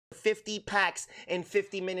50 packs in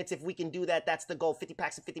 50 minutes. If we can do that, that's the goal. 50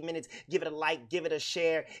 packs in 50 minutes. Give it a like, give it a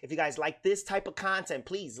share. If you guys like this type of content,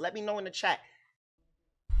 please let me know in the chat.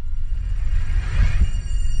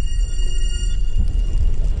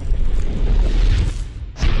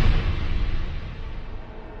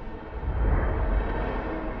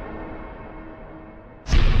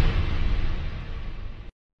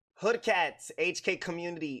 Hood Cats, HK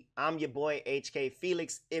community, I'm your boy HK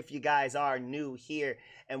Felix. If you guys are new here,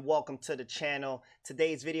 and welcome to the channel.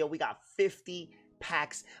 Today's video, we got 50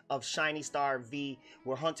 packs of Shiny Star V.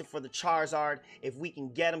 We're hunting for the Charizard. If we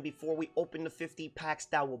can get them before we open the 50 packs,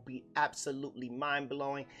 that will be absolutely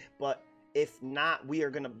mind-blowing. But if not, we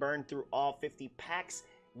are gonna burn through all 50 packs.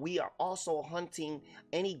 We are also hunting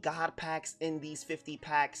any God packs in these 50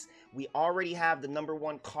 packs. We already have the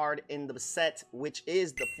 #1 card in the set, which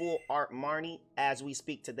is the full art Marnie as we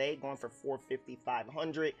speak today, going for $450,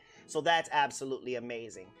 $500. So that's absolutely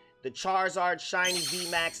amazing. The Charizard Shiny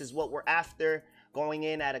VMAX is what we're after, going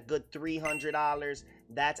in at a good $300.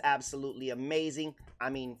 That's absolutely amazing. I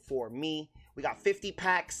mean, for me, we got 50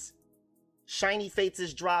 packs. Shiny Fates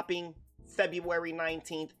is dropping February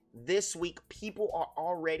 19th. This week, people are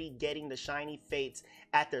already getting the Shiny Fates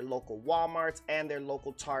at their local Walmarts and their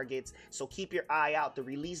local Targets. So keep your eye out. The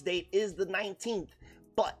release date is the 19th.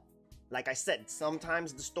 But like I said,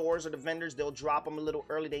 sometimes the stores or the vendors, they'll drop them a little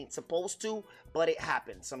early. They ain't supposed to, but it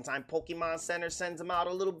happens. Sometimes Pokemon Center sends them out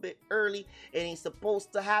a little bit early. It ain't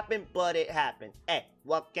supposed to happen, but it happened. Hey,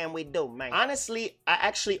 what can we do, man? Honestly, I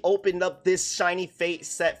actually opened up this Shiny Fate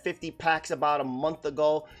set 50 packs about a month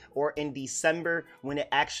ago, or in December when it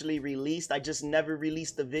actually released. I just never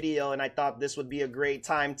released the video, and I thought this would be a great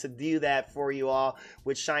time to do that for you all,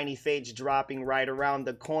 with Shiny Fates dropping right around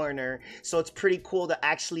the corner. So it's pretty cool to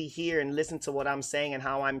actually hear and listen to what I'm saying and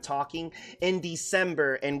how I'm talking in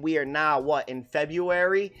December, and we are now, what, in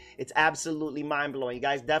February? It's absolutely mind-blowing. You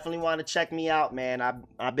guys definitely want to check me out, man.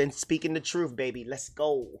 I've been speaking the truth, baby. Let's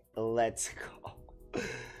go. Let's go.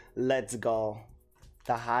 Let's go.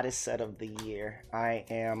 The hottest set of the year. I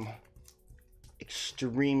am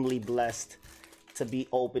extremely blessed to be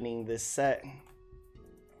opening this set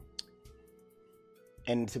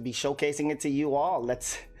and to be showcasing it to you all.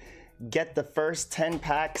 Let's get the first 10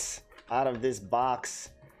 packs out of this box.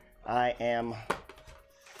 I am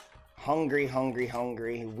hungry, hungry,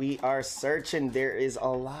 hungry. We are searching. There is a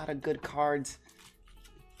lot of good cards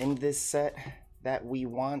in this set that we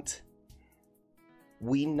want.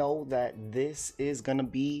 We know that this is gonna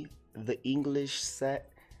be the English set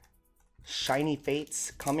Shiny Fates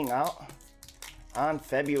coming out on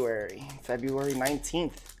February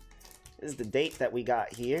 19th is the date that we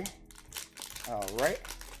got here. All right,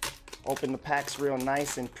 open the packs real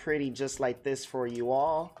nice and pretty, just like this for you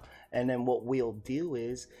all. And then what we'll do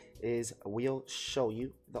is we'll show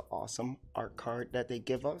you the awesome art card that they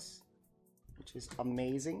give us, which is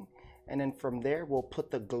amazing. And then from there, we'll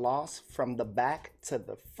put the gloss from the back to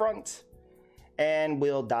the front, and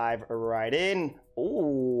we'll dive right in.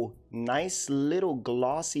 Ooh, nice little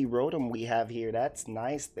glossy Rotom we have here. That's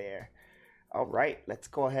nice there. All right, let's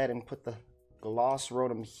go ahead and put the gloss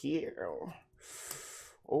Rotom here.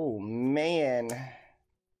 Oh man,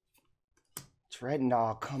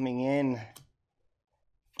 Dreadnought coming in.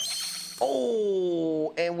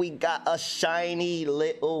 Oh, and we got a shiny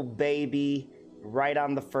little baby right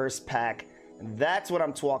on the first pack. That's what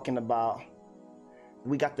I'm talking about.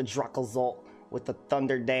 We got the Dracozolt with the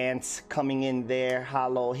Thunder Dance coming in there.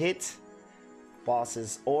 Hollow hit.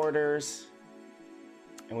 Boss's Orders.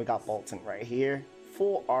 And we got Bolton right here.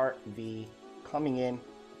 Full Art V coming in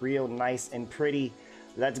real nice and pretty.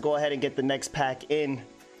 Let's go ahead and get the next pack in.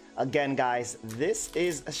 Again, guys, this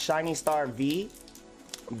is a Shiny Star V.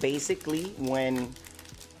 Basically, when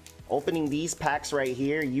opening these packs right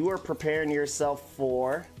here, you are preparing yourself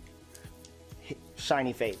for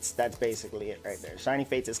Shiny Fates. That's basically it right there. Shiny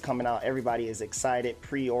Fates is coming out. Everybody is excited,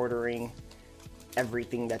 pre-ordering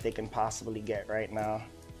everything that they can possibly get right now.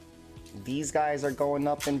 These guys are going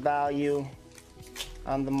up in value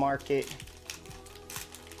on the market.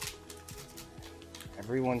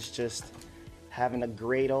 Everyone's just having a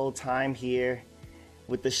great old time here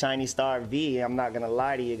with the Shiny Star V. I'm not gonna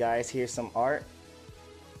lie to you guys. Here's some art.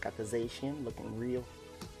 Got the Zacian looking real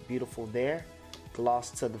beautiful there. Gloss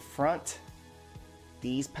to the front.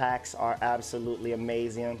 These packs are absolutely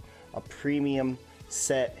amazing. A premium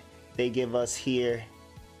set they give us here.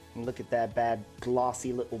 And look at that bad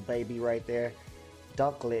glossy little baby right there.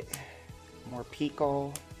 Ducklet. More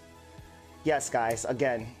Pico. Yes, guys,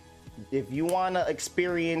 again, if you want to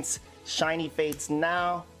experience Shiny Fates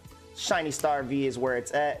now, Shiny Star V is where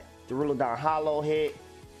it's at. The Rulodon Hollow hit.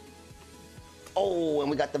 Oh, and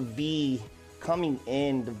we got the V coming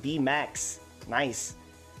in, the V Max. Nice.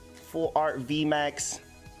 Full art V Max.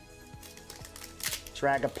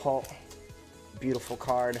 Dragapult. Beautiful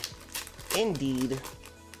card. Indeed.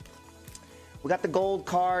 We got the gold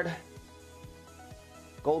card.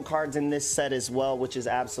 Gold cards in this set as well, which is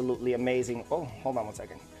absolutely amazing. Oh, hold on one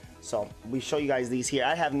second. So we show you guys these here.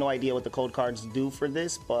 I have no idea what the code cards do for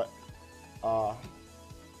this, but I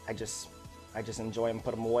just enjoy them.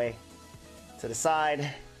 Put them away to the side.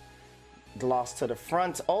 Gloss to the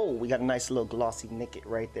front. Oh, we got a nice little glossy Nicket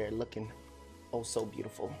right there, looking oh so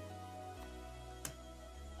beautiful.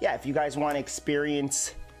 Yeah, if you guys want to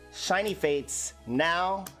experience shiny fates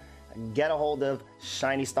now, get a hold of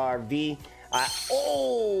Shiny Star V.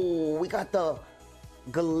 Oh, we got the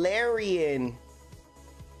Galarian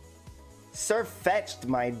Surfetched,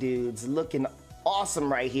 my dudes, looking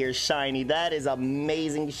awesome right here. Shiny. That is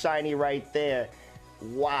amazing shiny right there.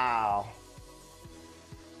 Wow.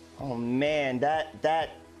 Oh man, that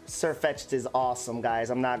Surfetched is awesome, guys.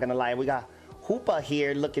 I'm not gonna lie. We got Hoopa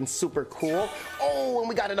here looking super cool. Oh, and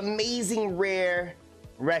we got an amazing rare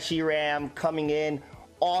Reshiram coming in.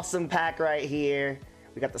 Awesome pack right here.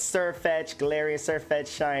 We got the Surfetch, Galarian Surfetch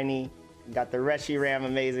shiny. We got the Reshiram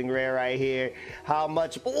amazing rare right here. How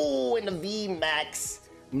much? Oh, and the V Max,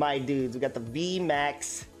 my dudes. We got the V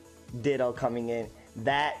Max Ditto coming in.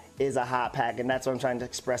 That is a hot pack, and that's what I'm trying to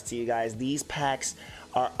express to you guys. These packs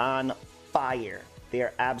are on fire. They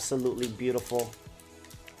are absolutely beautiful.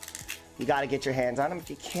 You got to get your hands on them. If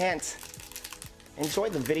you can't, enjoy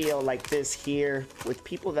the video like this here with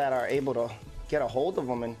people that are able to get a hold of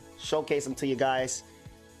them and showcase them to you guys.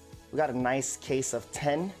 We got a nice case of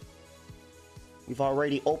 10. We've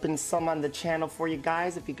already opened some on the channel for you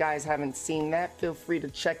guys. If you guys haven't seen that, feel free to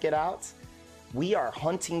check it out. We are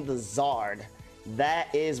hunting the Zard.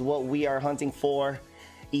 That is what we are hunting for.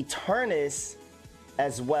 Eternus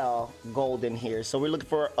as well, gold in here. So we're looking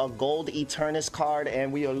for a gold Eternus card,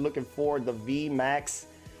 and we are looking for the V Max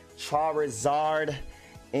Charizard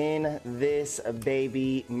in this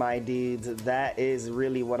baby, my dudes. That is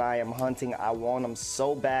really what I am hunting. I want them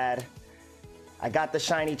so bad. I got the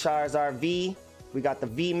shiny Charizard V. We got the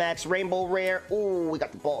V Max Rainbow Rare. Ooh, we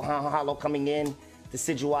got the Bolt Holo coming in, the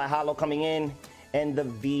Decidueye Holo coming in, and the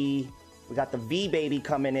V. We got the V baby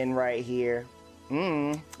coming in right here.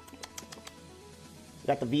 We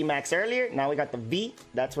got the V Max earlier. Now we got the V.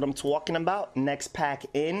 That's what I'm talking about. Next pack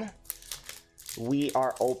in. We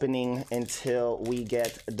are opening until we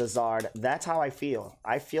get the Zard. That's how I feel.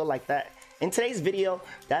 I feel like that. In today's video,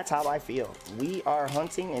 that's how I feel. We are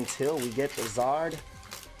hunting until we get the Zard.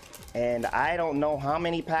 And I don't know how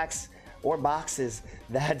many packs or boxes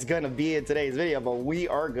that's gonna be in today's video, but we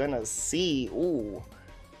are gonna see. Ooh,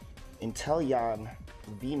 Inteleon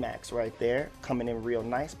VMAX right there, coming in real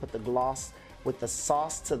nice. Put the gloss with the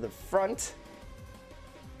sauce to the front.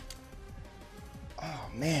 Oh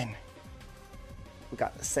man. We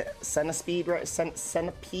got the Centipede, right?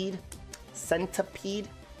 Centipede?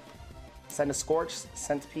 Centiscorch,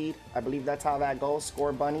 Centipede. I believe that's how that goes.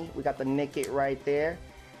 Score Bunny. We got the Nicket right there.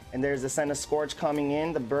 And there's the Centiscorch coming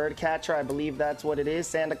in. The Bird Catcher, I believe that's what it is.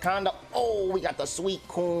 Sandaconda. Oh, we got the Sweet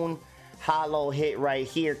Coon Holo hit right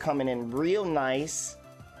here coming in real nice.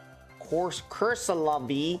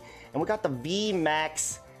 Cursola. And we got the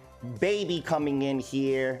VMAX Baby coming in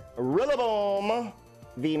here. Rillaboom.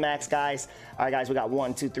 VMAX, guys. All right, guys, we got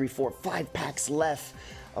 1, 2, 3, 4, 5 packs left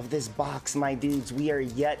of this box, my dudes. We are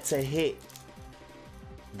yet to hit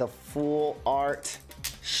the full art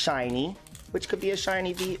shiny, which could be a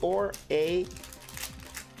shiny V or a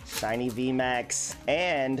shiny VMAX.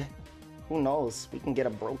 And who knows, we can get a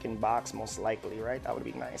broken box most likely, right? That would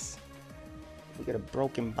be nice. If we get a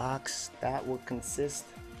broken box, that will consist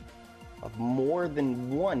of more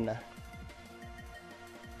than one.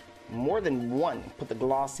 Put the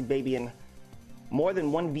glossy baby in. More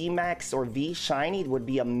than one VMAX or V shiny would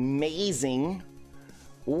be amazing.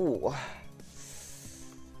 Ooh.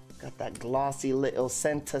 Got that glossy little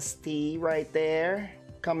Centipede right there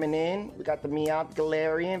coming in. We got the Meowth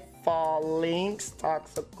Galarian, Fall Lynx,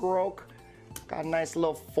 Toxicroak. Got a nice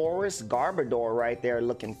little Forest Garbodor right there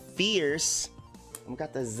looking fierce. We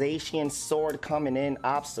got the Zacian Sword coming in,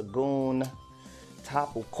 Obstagoon,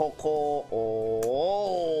 Tapu Koko.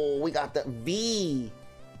 Oh, we got the V.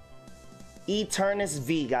 Eternus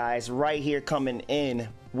V, guys, right here coming in.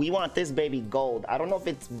 We want this baby gold. I don't know if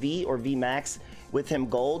it's V or V Max with him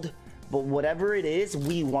gold, but whatever it is,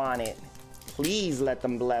 we want it. Please let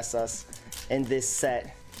them bless us in this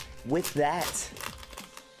set with that.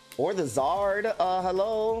 Or the Zard.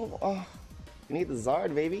 Hello. Oh, we need the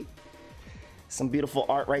Zard, baby. Some beautiful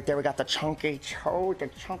art right there. We got the Chunker.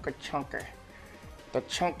 The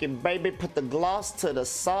chunky baby, put the gloss to the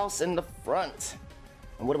sauce in the front.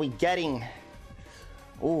 And what are we getting?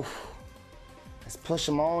 Ooh, let's push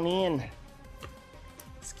them on in.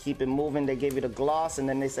 Let's keep it moving. They gave you the gloss, and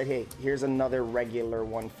then they said, hey, here's another regular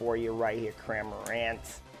one for you right here,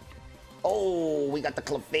 Cramorant. Oh, we got the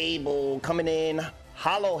Clefable coming in.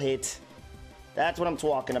 Hollow hit. That's what I'm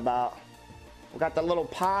talking about. We got the little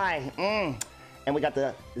pie. And we got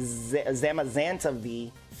the Zamazenta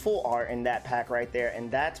V full art in that pack right there. And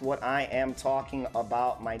that's what I am talking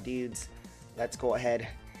about, my dudes. Let's go ahead,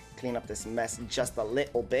 clean up this mess just a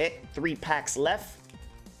little bit. 3 packs left.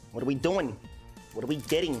 What are we doing? What are we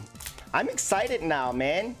getting? I'm excited now,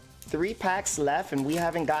 man. 3 packs left and we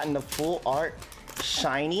haven't gotten the full art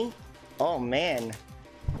shiny. Oh man,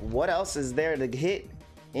 what else is there to hit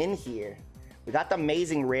in here? We got the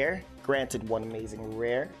amazing rare. Granted, 1 amazing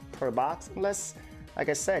rare per box. Unless, like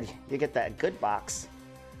I said, you get that good box.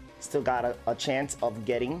 Still got a chance of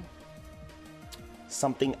getting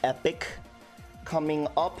something epic coming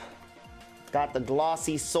up. Got the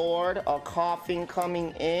glossy sword, a coughing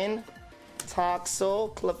coming in.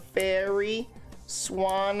 Toxel, Clefairy,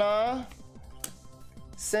 Swanna,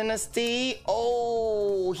 Sinistea.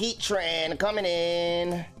 Oh, Heatran coming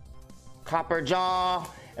in. Copper Jaw.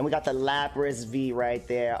 And we got the Lapras V right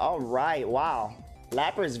there. All right, wow.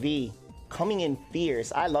 Lapras V coming in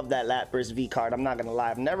fierce. I love that Lapras V card. I'm not gonna lie.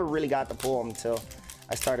 I've never really got to pull them until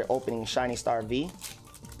I started opening Shiny Star V.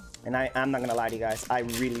 And I'm not gonna lie to you guys. I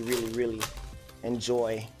really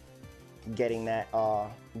enjoy getting that,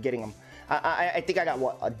 getting them. I think I got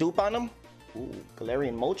what, a dupe on them? Ooh,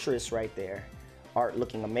 Galarian Moltres right there. Art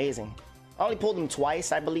looking amazing. I only pulled him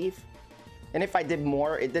twice, I believe. And if I did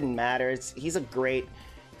more, it didn't matter. He's a great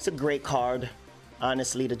card,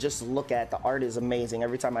 honestly, to just look at. The art is amazing.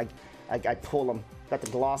 Every time I pull him. Got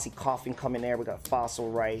the glossy coughing coming there. We got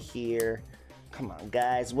Fossil right here. Come on,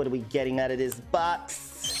 guys. What are we getting out of this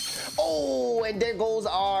box? Oh, and there goes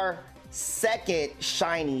our second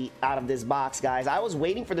shiny out of this box, guys. I was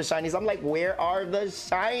waiting for the shinies. I'm like, where are the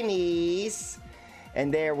shinies?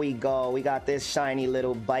 And there we go. We got this shiny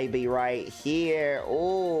little baby right here.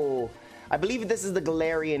 Oh, I believe this is the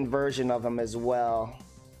Galarian version of him as well.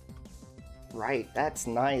 Right, that's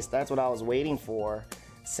nice. That's what I was waiting for.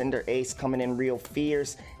 Cinder Ace coming in real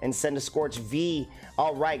fierce, and Cinder Scorch V.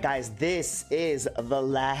 All right, guys, this is the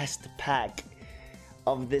last pack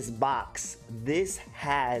of this box. This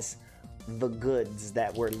has the goods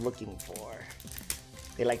that we're looking for.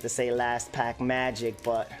 They like to say last pack magic,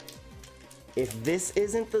 but if this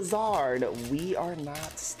isn't the Zard, we are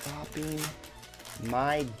not stopping,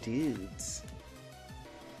 my dudes.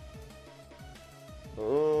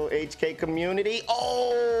 Oh, HK community.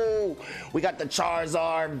 Oh, we got the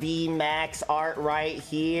Charizard V Max art right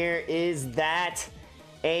here. Is that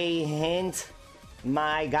a hint,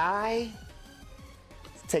 my guy?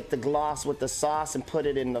 Let's take the gloss with the sauce and put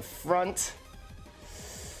it in the front.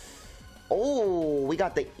 Oh, we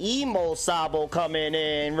got the Emo Sabo coming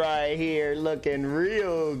in right here, looking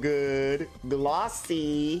real good.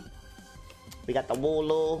 Glossy. We got the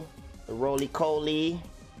Wooloo, the Roly-Coly.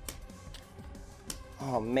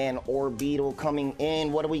 Oh man, Orbeetle coming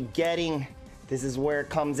in. What are we getting? This is where it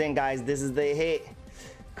comes in, guys. This is the hit.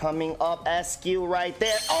 Coming up, SQ right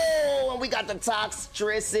there. Oh, and we got the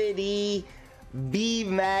Toxtricity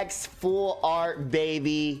V-Max full art,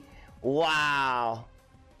 baby. Wow.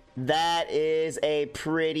 That is a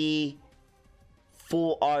pretty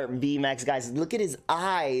full art V-Max, guys. Look at his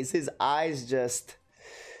eyes. His eyes just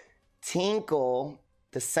tinkle.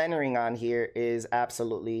 The centering on here is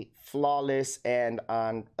absolutely flawless, and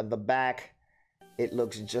on the back it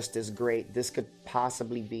looks just as great. This could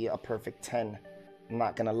possibly be a perfect 10, I'm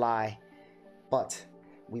not gonna lie, but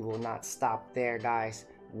we will not stop there, guys.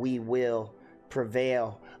 We will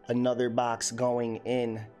prevail. Another box going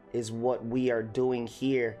in is what we are doing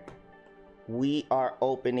here. We are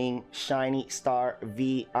opening Shiny Star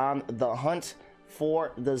V. On the hunt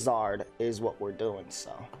for the Zard is what we're doing.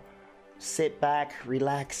 So sit back,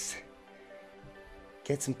 relax,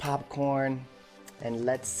 get some popcorn, and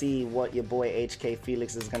let's see what your boy HK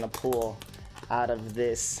Felix is gonna pull out of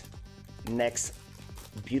this next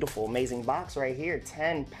beautiful, amazing box right here.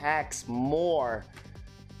 10 packs more.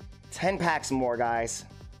 10 packs more, guys.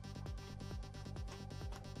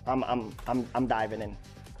 I'm diving in.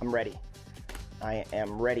 I'm ready. I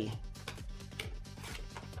am ready.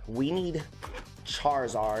 We need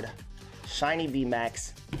Charizard, Shiny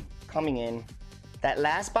VMAX coming in. That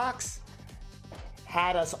last box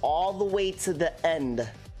had us all the way to the end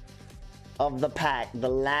of the pack, the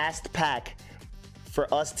last pack,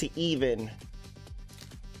 for us to even,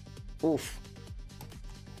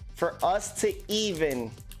 For us to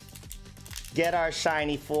even get our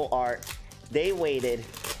shiny full art, they waited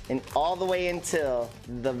and all the way until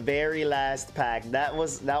the very last pack. That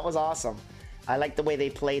was awesome. I like the way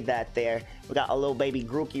they played that there. We got a little baby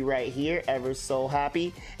Grookey right here, ever so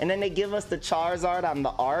happy. And then they give us the Charizard on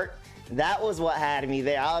the art. That was what had me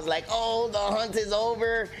there. I was like, oh, the hunt is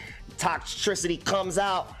over. Toxtricity comes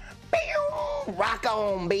out. Pew! Rock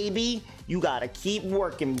on, baby. You gotta keep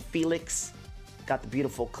working, Felix. Got the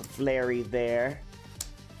beautiful Flurry there.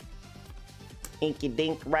 Inky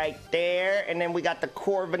Dink right there. And then we got the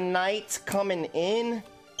Corviknight coming in.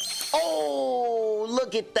 Oh,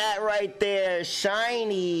 look at that right there.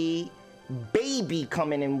 Shiny baby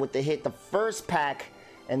coming in with the hit, the first pack.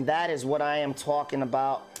 And that is what I am talking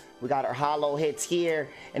about. We got our holo hits here.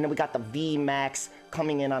 And then we got the VMAX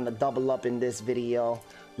coming in on the double up in this video.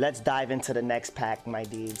 Let's dive into the next pack, my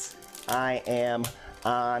dudes. I am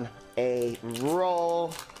on a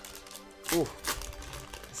roll. Ooh,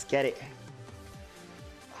 let's get it.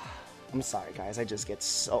 I'm sorry, guys. I just get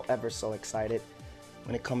so ever so excited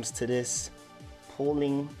when it comes to this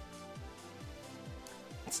pulling.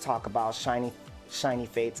 Let's talk about shiny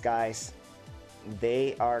fates, guys.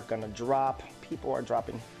 They are gonna drop. People are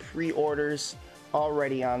dropping pre-orders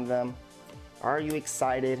already on them. Are you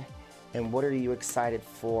excited? And what are you excited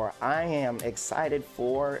for? I am excited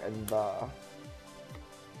for the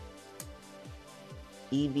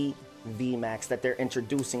Eevee VMAX that they're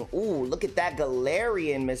introducing. Ooh, look at that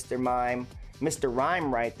Galarian, Mr.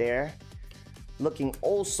 Rhyme right there. Looking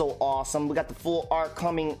oh so awesome. We got the full art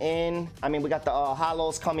coming in. I mean, we got the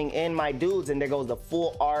holos coming in, my dudes. And there goes the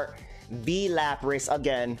full art V Lapras.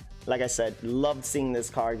 Again, like I said, loved seeing this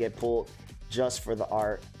card get pulled just for the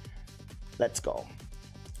art. Let's go.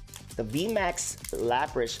 The VMAX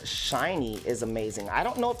Lapras shiny is amazing. I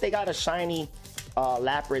don't know if they got a shiny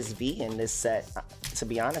Lapras V in this set, to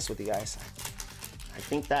be honest with you guys. I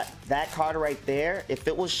think that card right there, if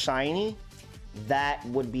it was shiny, that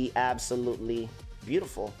would be absolutely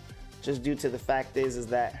beautiful. Just due to the fact is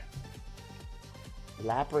that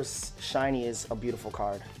Lapras shiny is a beautiful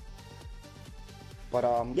card. But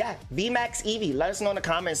yeah, VMAX Eevee, let us know in the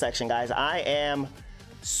comment section, guys. I am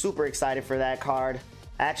super excited for that card.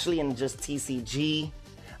 Actually, in just TCG,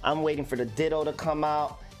 I'm waiting for the Ditto to come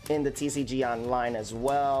out in the TCG Online as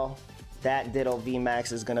well. That Ditto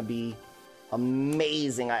VMAX is gonna be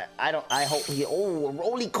amazing. I hope he, oh,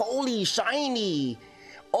 Roly-Coly shiny.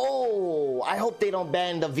 Oh, I hope they don't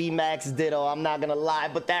ban the VMAX Ditto. I'm not gonna lie,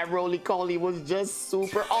 but that Roly-Coly was just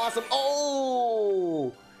super awesome.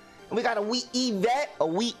 Oh, and we got a Y-Vet,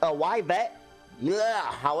 a Y-Vet. Yeah,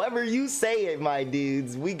 however you say it, my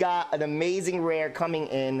dudes. We got an amazing rare coming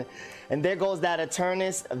in. And there goes that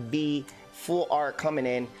Eternus V full art coming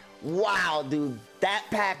in. Wow, dude, that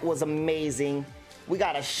pack was amazing. We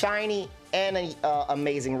got a shiny and an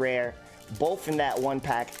amazing rare, both in that one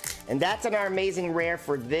pack. And that's our amazing rare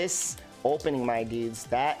for this opening, my dudes.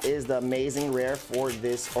 That is the amazing rare for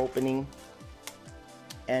this opening.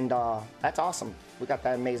 And that's awesome. We got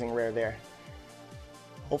that amazing rare there.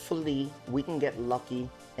 Hopefully, we can get lucky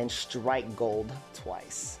and strike gold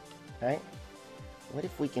twice, right? What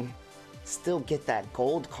if we can still get that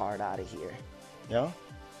gold card out of here, you know?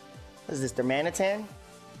 What is this, Darmanitan?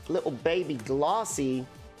 Little baby Glossy,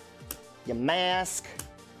 your Mask,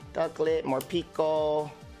 Ducklet, Morpeko,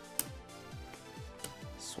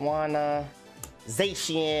 Swanna,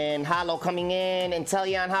 Zacian, holo coming in,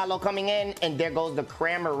 Inteleon holo coming in, and there goes the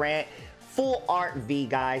Cramorant full art V,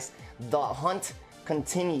 guys. The hunt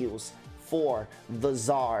continues for the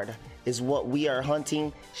Zard is what we are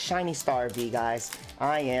hunting. Shiny Star V, guys.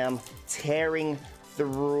 I am tearing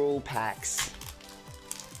through packs.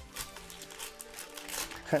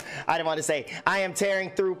 I didn't want to say I am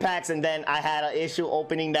tearing through packs and then I had an issue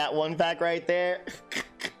opening that one pack right there.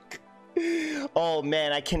 Oh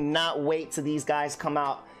man, I cannot wait till these guys come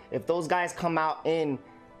out. If those guys come out in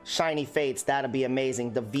Shiny Fates, that'll be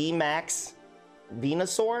amazing. The VMAX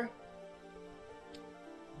Venusaur,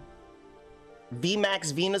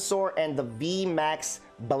 VMAX Venusaur, and the VMAX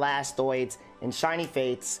Blastoids in Shiny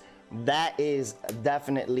Fates, that is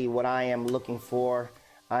definitely what I am looking for.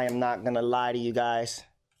 I am not gonna lie to you guys.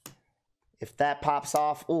 If that pops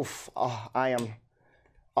off, oof, oh, I am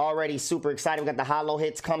already super excited. We got the holo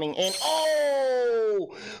hits coming in.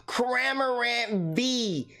 Oh, Cramorant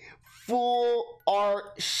V, full art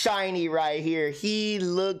shiny right here. He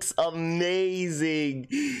looks amazing.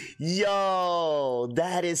 Yo,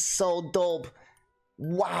 that is so dope.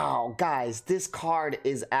 Wow, guys, this card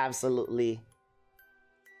is absolutely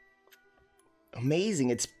amazing.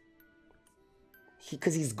 It's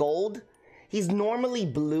because he's gold. He's normally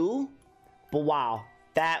blue, but wow,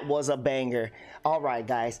 That was a banger. All right,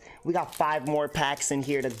 guys, we got 5 more packs in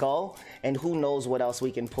here to go, and who knows what else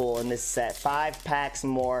we can pull in this set. 5 packs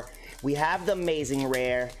more. We have the amazing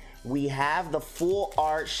rare. We have the full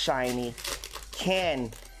art shiny.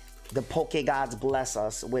 Can the Poke Gods bless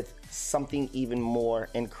us with something even more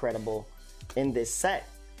incredible in this set?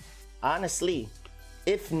 Honestly,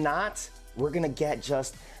 if not, we're gonna get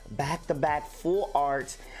just back-to-back full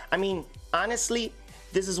art. I mean, honestly,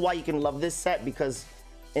 this is why you can love this set, because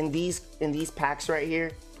in these packs right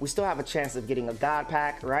here, we still have a chance of getting a god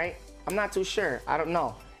pack, right? I'm not too sure. I don't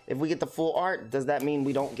know. If we get the full art, does that mean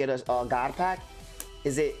we don't get a god pack?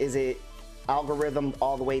 Is it algorithm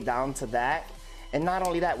all the way down to that? And not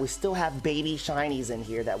only that, we still have baby shinies in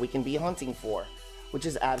here that we can be hunting for, which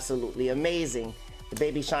is absolutely amazing. The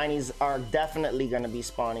baby shinies are definitely going to be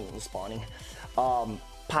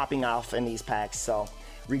popping off in these packs. So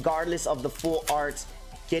regardless of the full art,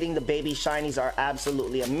 getting the baby shinies are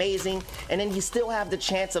absolutely amazing. And then you still have the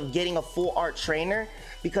chance of getting a full art trainer,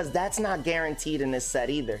 because that's not guaranteed in this set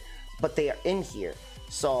either, but they are in here.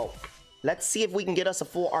 So let's see if we can get us a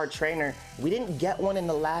full art trainer. We didn't get one in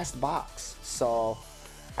the last box, so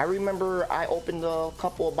I remember I opened a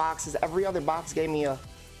couple of boxes. Every other box gave me a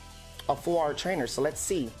full art trainer. So let's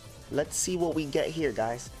see what we get here,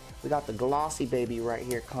 guys. We got the glossy baby right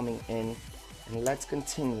here coming in, and let's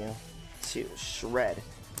continue to shred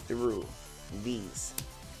through these.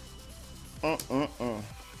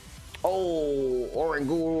 Oh,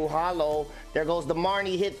 Oranguru Hollow. There goes the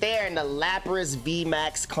Marnie hit there, and the Lapras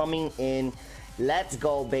VMAX coming in. Let's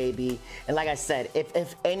go, baby. And like I said,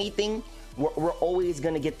 if anything, we're always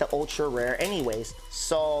gonna get the ultra rare anyways.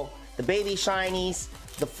 So the baby shinies,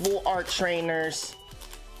 the full art trainers,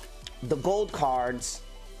 the gold cards.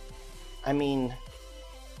 I mean,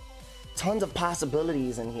 tons of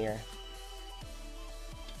possibilities in here.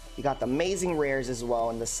 You got the amazing rares as well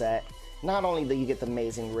in the set. Not only do you get the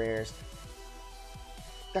amazing rares,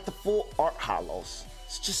 you got the full art hollows.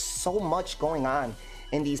 It's just so much going on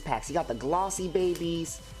in these packs. You got the glossy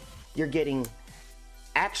babies. You're getting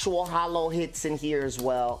actual hollow hits in here as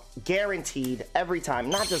well, guaranteed every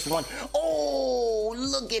time, not just one. Oh,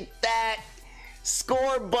 look at that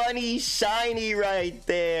Score Bunny shiny right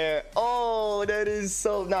there. Oh, that is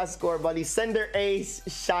so, not Score Bunny, Cinder Ace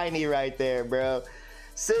shiny right there, bro.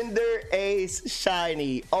 Cinder Ace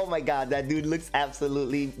shiny. Oh my god, that dude looks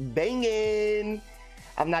absolutely banging.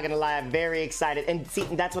 I'm not gonna lie, I'm very excited. And see,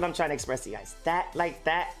 that's what I'm trying to express to you guys. That, like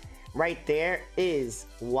that right there is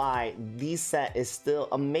why this set is still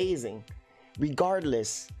amazing.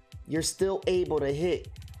 Regardless, you're still able to hit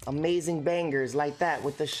amazing bangers like that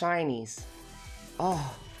with the shinies.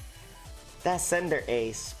 Oh, that Cinder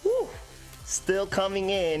Ace. Woo. Still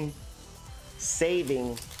coming in,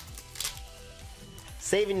 saving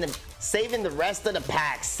the rest of the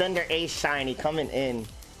pack. Cinder Ace shiny coming in.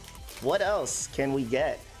 What else can we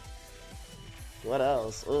get? What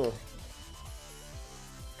else? Ooh.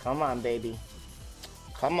 Come on, baby.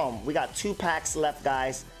 Come on. We got 2 packs left,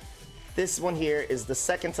 guys. This one here is the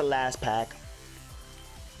second to last pack.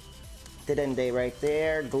 Didende right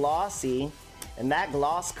there. Glossy. And that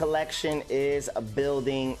gloss collection is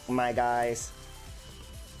building, my guys.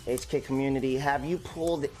 HK community, have you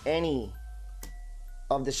pulled any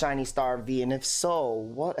of the Shiny Star V? And if so,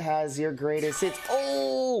 what has your greatest hits?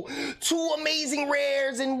 Oh, 2 amazing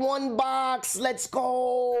rares in 1 box. Let's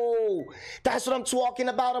go. That's what I'm talking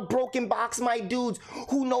about. A broken box, my dudes.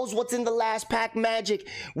 Who knows what's in the last pack magic?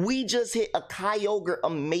 We just hit a Kyogre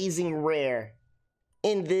amazing rare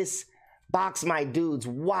in this box, my dudes.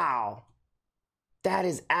 Wow. That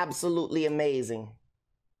is absolutely amazing.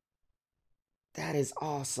 That is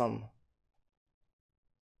awesome.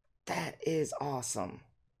 That is awesome.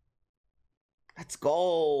 Let's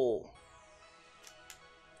go.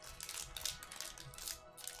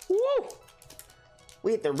 Woo!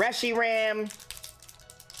 We hit the Reshiram.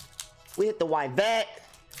 We hit the Yvette.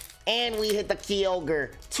 And we hit the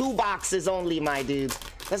Kyogre. 2 boxes only, my dudes.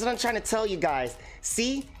 That's what I'm trying to tell you guys.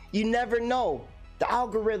 See? You never know. The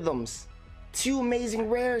algorithms. 2 amazing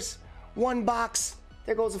rares. 1 box.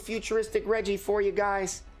 There goes a futuristic Reggie for you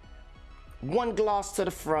guys. 1 gloss to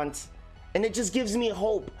the front. And it just gives me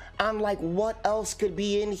hope. I'm like, what else could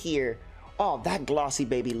be in here? Oh, that glossy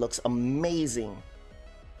baby looks amazing.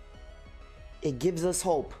 It gives us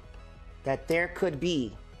hope that there could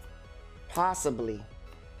be possibly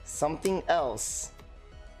something else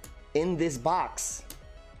in this box.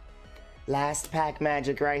 Last pack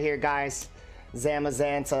magic right here, guys.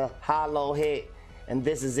 Zamazanta hollow hit, and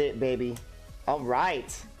this is it, baby. All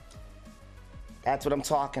right, that's what I'm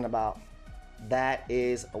talking about. That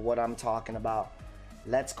is what I'm talking about.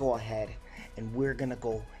 Let's go ahead and we're gonna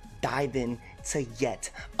go dive in to yet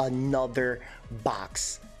another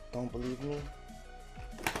box. Don't believe me?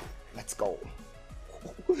 Let's go.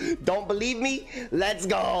 Don't believe me? Let's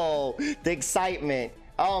go. The excitement.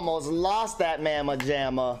 I almost lost that mamma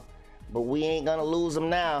jamma, but we ain't gonna lose him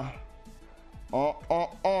now.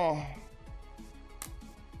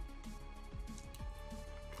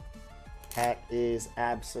 That is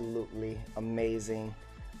absolutely amazing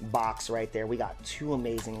box right there. We got 2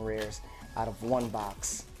 amazing rares out of 1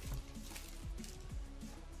 box.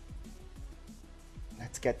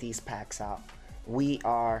 Let's get these packs out. We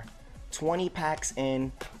are 20 packs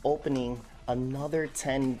in, opening another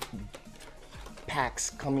 10 packs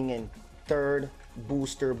coming in. 3rd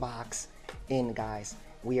booster box in, guys.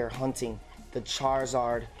 We are hunting the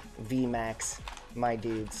Charizard VMAX, my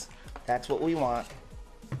dudes. That's what we want,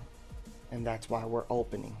 and that's why we're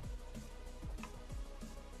opening.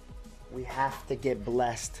 We have to get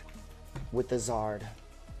blessed with the Zard.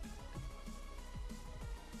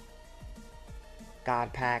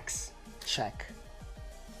 God packs, check.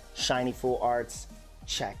 Shiny full arts,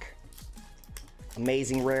 check.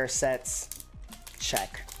 Amazing rare sets,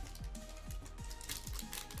 check.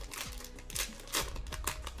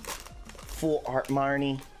 Full art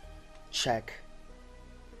Marnie, check.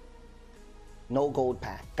 No gold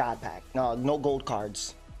pack, God pack, no gold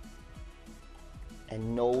cards.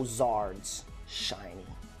 And no Zards, shiny.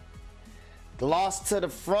 Gloss to the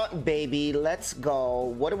front, baby, let's go.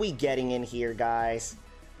 What are we getting in here, guys?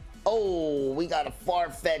 Oh, we got a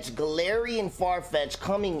Farfetch, Galarian Farfetch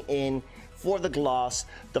coming in for the gloss.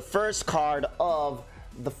 The first card of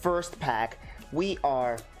the first pack. We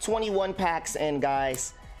are 21 packs in,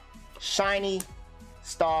 guys. Shiny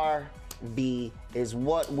Star B is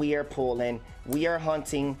what we are pulling. We are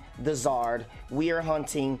hunting the Zard. We are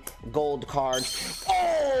hunting gold cards.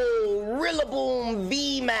 Oh, Rillaboom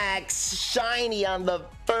VMAX shiny on the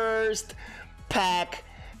first pack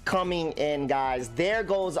coming in, guys. There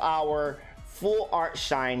goes our full art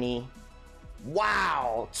shiny.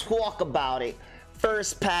 Wow, talk about it.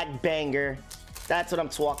 First pack banger. That's what I'm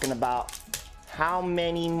talking about. How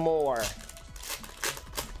many more?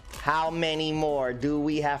 How many more do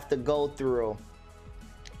we have to go through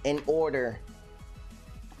in order?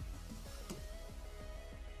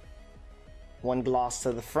 1 gloss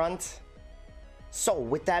to the front. So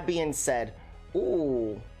with that being said,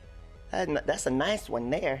 ooh, that's a nice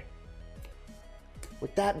one there.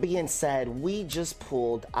 With that being said, we just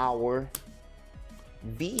pulled our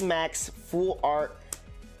VMAX full art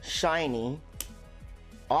shiny.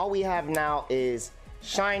 All we have now is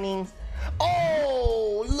shining.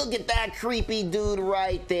 Oh, look at that creepy dude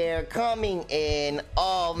right there coming in.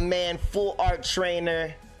 Oh man, full art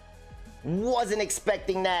trainer. Wasn't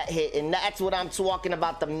expecting that hit, and that's what I'm talking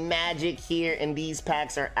about. The magic here in these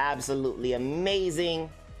packs are absolutely amazing.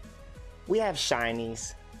 We have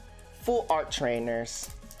shinies, full art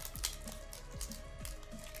trainers,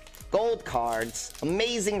 gold cards,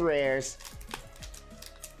 amazing rares.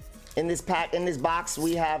 In this pack, in this box,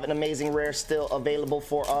 we have an amazing rare still available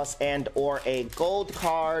for us, and or a gold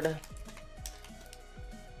card.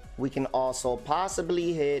 We can also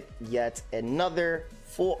possibly hit yet another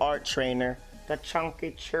full art trainer, the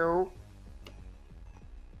Chunky Chew.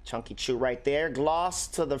 Chunky Chew right there. Gloss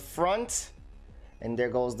to the front, and there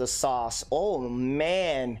goes the sauce. Oh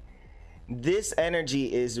man, this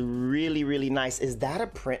energy is really, really nice. Is that a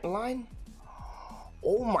print line?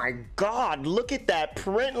 Oh my God, look at that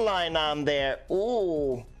print line on there.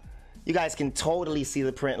 Ooh, you guys can totally see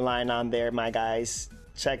the print line on there, my guys.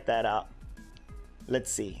 Check that out.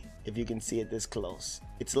 Let's see if you can see it this close.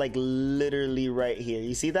 It's like literally right here.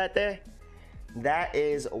 You see that there? That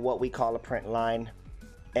is what we call a print line,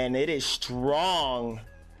 and it is strong,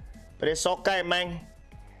 but it's okay, man.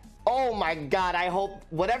 Oh my God, I hope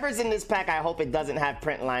whatever's in this pack, I hope it doesn't have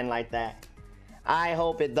print line like that. I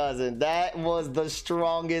hope it doesn't. That was the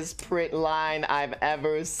strongest print line I've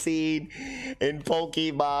ever seen in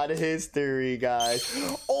Pokemon history, guys.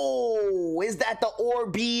 Oh, is that the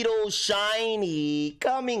Orbeetle shiny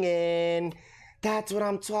coming in? That's what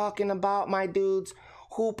I'm talking about, my dudes.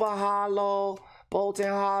 Hoopa Hollow, Bolton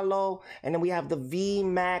Hollow, and then we have the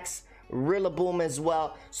VMAX Rillaboom as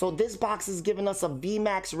well. So this box is giving us a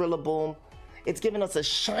VMAX Rillaboom. It's giving us a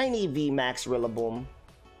shiny VMAX Rillaboom.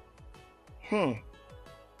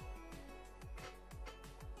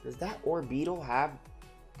 Does that Orbeetle have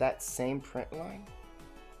that same print line?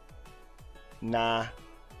 Nah,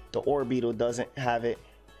 the Orbeetle doesn't have it.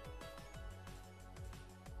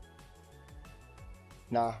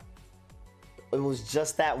 Nah, it was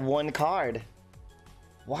just that one card.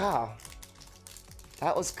 Wow,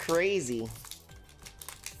 that was crazy.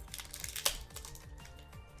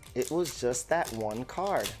 it was just that one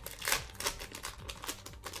card.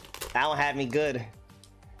 That one had me good.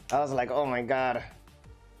 I was like, oh my god.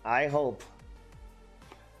 I hope.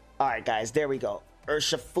 Alright guys, there we go.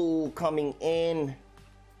 Urshifu coming in.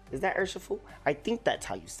 Is that Urshifu? I think that's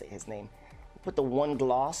how you say his name. Put the one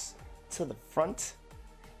gloss to the front.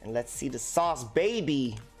 And let's see the sauce,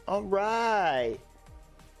 baby. Alright.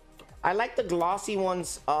 I like the glossy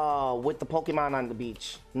ones with the Pokemon on the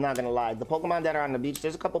beach. I'm not gonna lie. The Pokemon that are on the beach,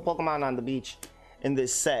 there's a couple Pokemon on the beach in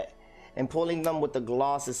this set. And pulling them with the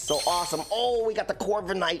gloss is so awesome. Oh, we got the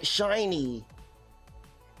Corviknight shiny.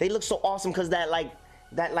 They look so awesome because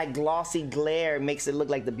that glossy glare makes it look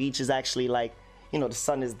like the beach is actually like, you know, the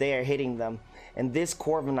sun is there hitting them. And this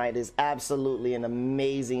Corviknight is absolutely an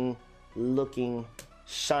amazing looking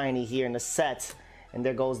shiny here in the set. And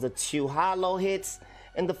there goes the 2 holo hits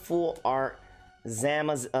and the full art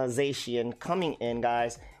Zacian coming in,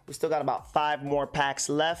 guys. We still got about 5 more packs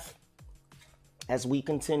left as we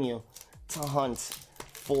continue to hunt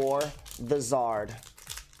for the Zard.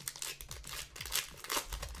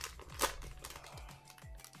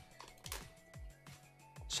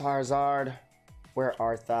 Charizard, where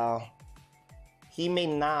art thou? He may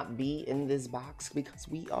not be in this box because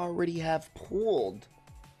we already have pulled.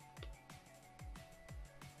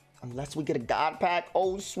 Unless we get a God pack.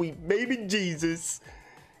 Oh, sweet baby Jesus.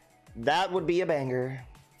 That would be a banger.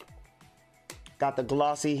 Got the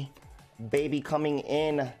glossy baby coming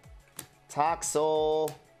in.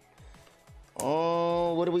 Toxel.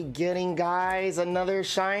 Oh, what are we getting, guys? Another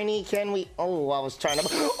shiny? Can we? Oh, I was trying to.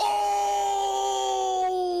 Oh!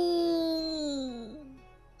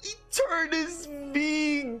 Eternus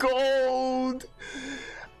V Gold.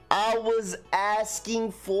 I was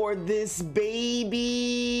asking for this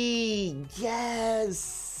baby.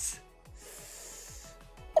 Yes.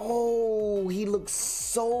 Oh, he looks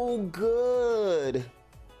so good.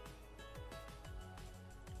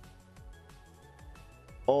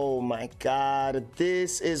 Oh my god,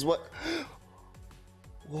 this is what.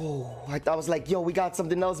 Whoa, I was like, yo, we got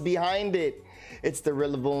something else behind it. It's the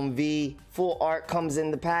Rillaboom V. Full art comes in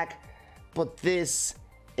the pack, but this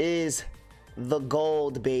is the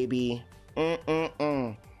gold, baby.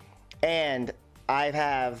 And I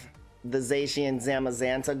have the Zacian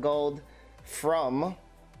Zamazenta gold from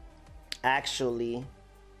actually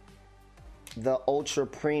the ultra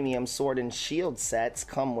premium Sword and Shield sets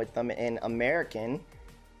come with them in American.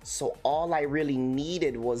 So all I really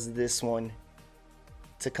needed was this one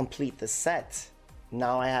to complete the set.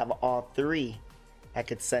 Now I have all 3 I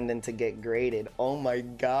could send in to get graded. Oh my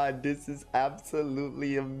god, this is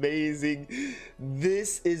absolutely amazing.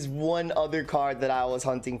 This is one other card that I was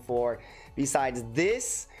hunting for besides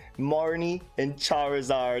this, Marnie, and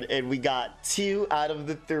Charizard, and we got 2 out of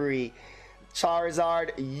the 3.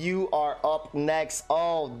 Charizard, you are up next.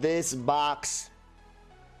 Oh, this box.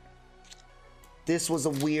 This was a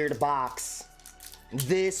weird box.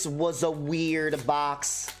 This was a weird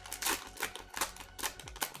box.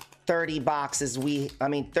 30 boxes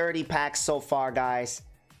 30 packs so far, guys,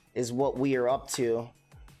 is what we are up to.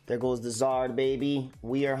 There goes the Zard, baby.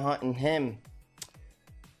 We are hunting him.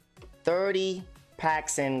 30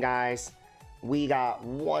 packs in, guys. We got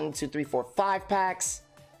 1, 2, 3, 4, 5 packs,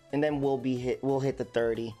 and then we'll hit the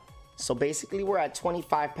 30. So basically we're at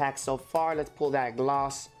 25 packs so far. Let's pull that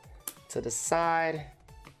gloss to the side.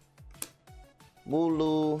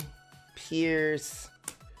 Wooloo, Pierce.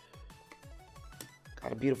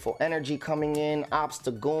 Got a beautiful energy coming in.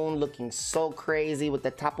 Obstagoon looking so crazy with the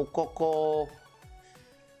Tapu Koko.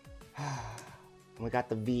 We got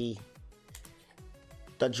the V.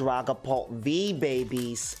 The Dragapult V,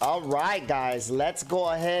 babies. All right, guys. Let's go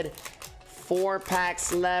ahead. 4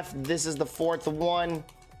 packs left. This is the 4th one.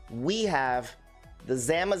 We have the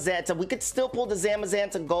Zamazenta. We could still pull the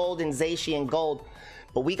Zamazenta Gold and Zacian Gold,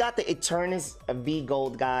 but we got the Eternus V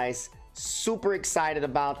Gold, guys. Super excited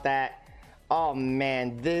about that. Oh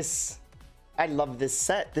man, I love this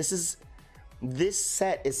set. This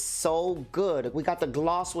set is so good. We got the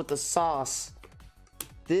gloss with the sauce.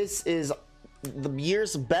 This is the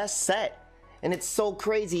year's best set, and it's so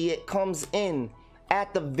crazy. It comes in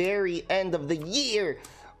at the very end of the year.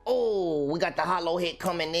 Oh, we got the holo hit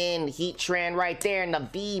coming in. Heatran right there, and the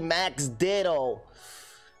V Max Ditto.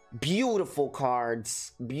 Beautiful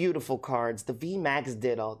cards. Beautiful cards. The V Max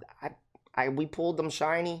Ditto. We pulled them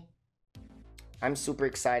shiny. I'm super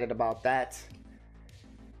excited about that.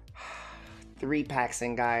 3 packs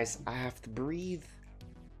in, guys. I have to breathe.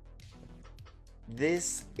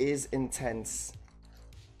 This is intense.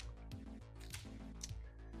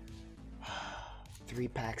 3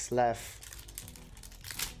 packs left.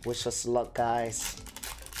 Wish us luck, guys.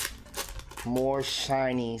 More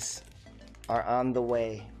shinies are on the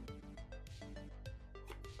way.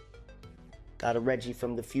 Got a Reggie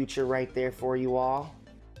from the future right there for you all.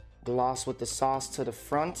 Gloss with the sauce to the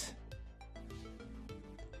front.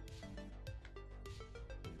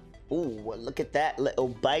 Ooh, look at that little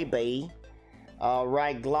baby. All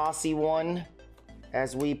right, glossy one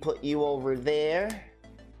as we put you over there.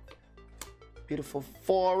 Beautiful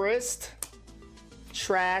forest.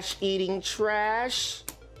 Trash eating trash.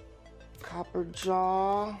 Copper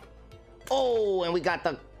jaw. Oh, and we got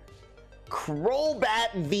the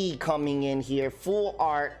Crobat V coming in here. Full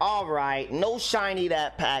art. All right, no shiny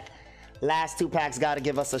that pack. Last two packs got to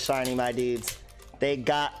give us a shiny, my dudes. They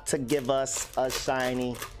got to give us a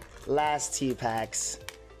shiny. Last two packs.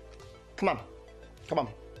 Come on. Come on.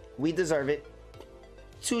 We deserve it.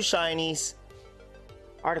 Two shinies.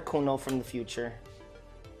 Articuno from the future.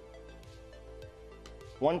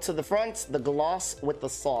 One to the front, the gloss with the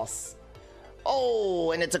sauce.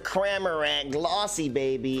 Oh, and it's a Cramorant glossy,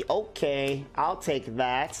 baby. Okay, I'll take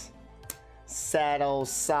that. Saddle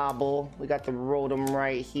Sobble. We got the Rotom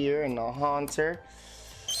right here and the Haunter.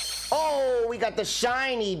 Oh, we got the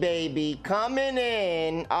shiny, baby, coming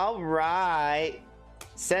in. All right.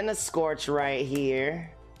 Send a Scorch right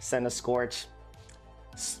here. Send a Scorch.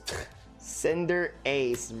 Cinder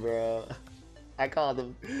Ace, bro. I called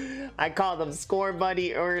him Score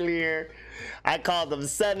Buddy earlier. I called him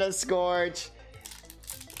Senna Scorch.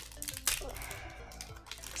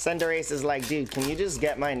 Cinder Ace is like, dude, can you just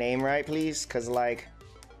get my name right, please? Cause like,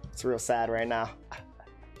 it's real sad right now.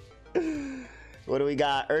 What do we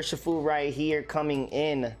got? Urshifu right here coming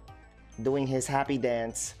in, doing his happy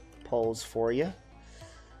dance pose for you.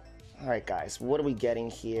 All right, guys, what are we getting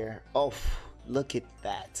here? Oh, look at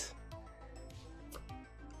that.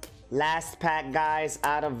 Last pack, guys,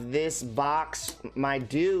 out of this box, my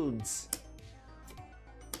dudes.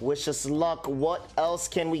 Wish us luck. What else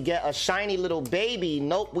can we get? A shiny little baby.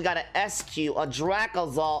 Nope, we got an SQ, a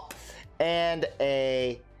Dracozolt, and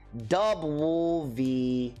a Double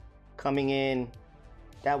V coming in.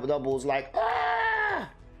 That Double's like, ah!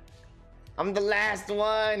 I'm the last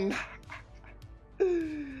one.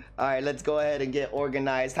 All right, let's go ahead and get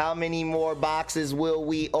organized. How many more boxes will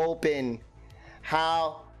we open?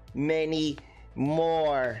 How many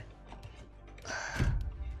more?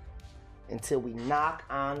 Until we knock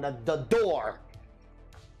on the door.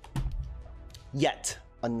 Yet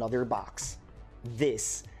another box.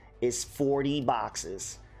 This is 40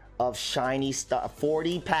 boxes of Shiny Star,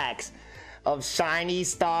 40 packs of Shiny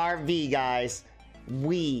Star V, guys.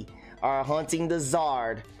 We are hunting the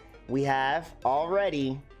Zard. We have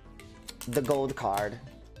already the gold card,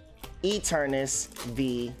 Eternus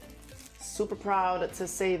V. Super proud to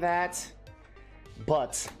say that,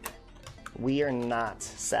 but we are not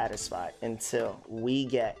satisfied until we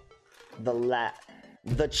get the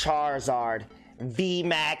Charizard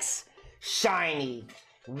VMAX Shiny.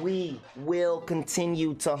 We will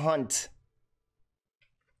continue to hunt.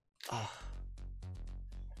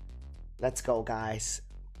 Let's go, guys.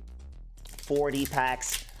 40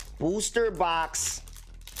 packs. Booster box.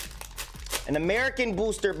 An American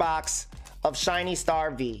booster box of Shiny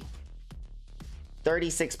Star V.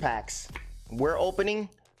 36 packs. We're opening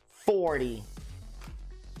 40.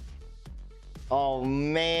 Oh,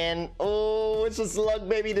 man. Oh, it's just luck,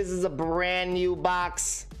 baby. This is a brand new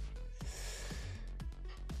box.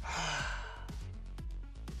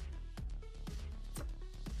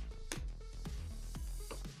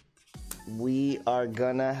 We are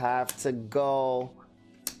gonna have to go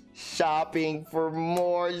shopping for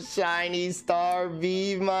more Shiny Star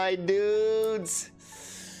V, my dudes.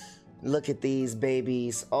 Look at these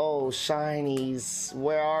babies. Oh, shinies.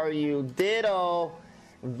 Where are you? Ditto.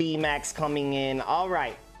 VMAX coming in. All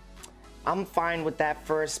right. I'm fine with that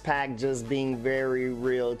first pack just being very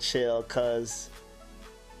real chill, because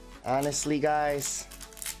honestly, guys,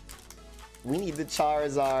 we need the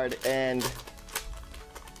Charizard and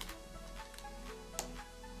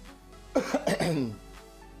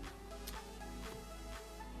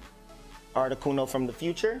Articuno from the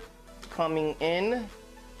future coming in.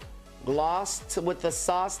 Gloss with the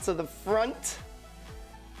sauce to the front.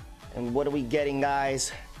 And what are we getting,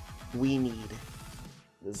 guys? We need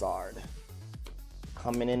the Zard.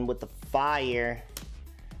 Coming in with the fire.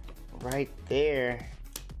 Right there.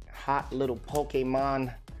 Hot little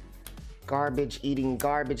Pokemon. Garbage eating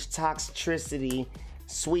garbage toxicity.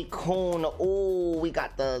 Sweet Cone. Oh, we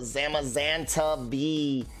got the Zamazenta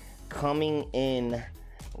B coming in.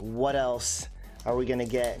 What else are we gonna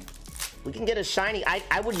get? We can get a shiny.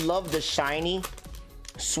 I would love the shiny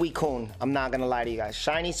Suicune. I'm not gonna lie to you guys.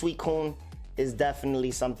 Shiny Suicune is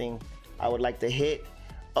definitely something I would like to hit.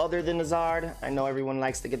 other than the Zard. I know everyone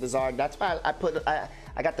likes to get the Zard. That's why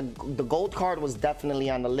I got the gold card was definitely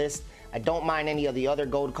on the list. I don't mind any of the other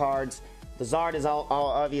gold cards. The Zard is all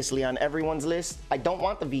obviously on everyone's list. I don't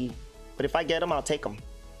want the V, but if I get them, I'll take them.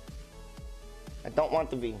 I don't want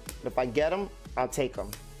the V, but if I get them, I'll take them.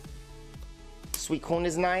 Suicune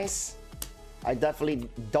is nice. I definitely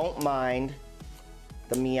don't mind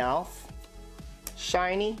the Meowth.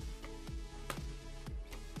 Shiny.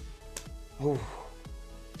 Ooh.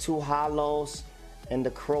 2 hollows and the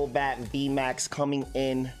Crobat VMAX coming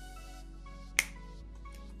in.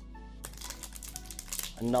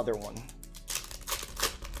 Another one.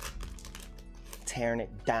 Tearing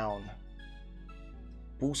it down.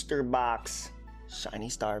 Booster box. Shiny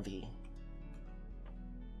Star V.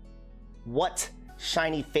 What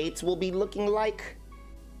Shiny Fates will be looking like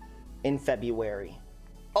in February.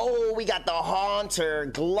 Oh, we got the Haunter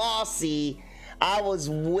Glossy. I was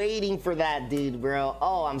waiting for that dude, bro.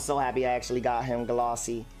 Oh, I'm so happy I actually got him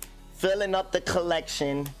Glossy. Filling up the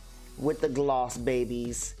collection with the gloss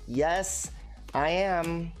babies. Yes, I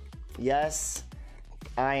am. Yes,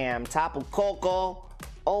 I am. Tapu Koko.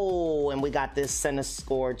 Oh, and we got this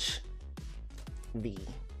Centiskorch V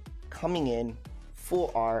coming in.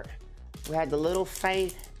 Full art. We had the little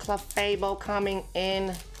Clefable coming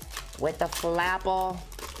in with the Flapple.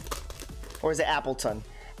 Or is it Appleton?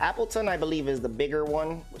 Appleton, I believe, is the bigger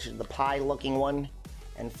one, which is the pie-looking one.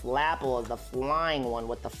 And Flapple is the flying one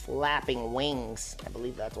with the flapping wings. I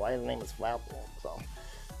believe that's why his name is Flapple. So,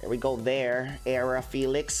 there we go there. Era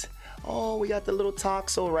Felix. Oh, we got the little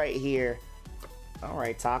Toxel right here. All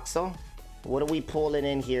right, Toxel. What are we pulling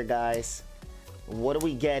in here, guys? What are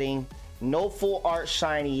we getting? No full art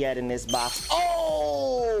shiny yet in this box.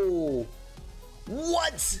 Oh!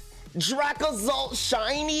 What? Dracozolt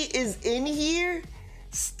shiny is in here?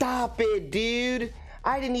 Stop it, dude.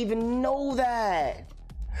 I didn't even know that.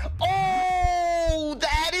 Oh,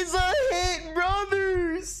 that is a hit,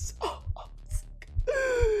 brothers.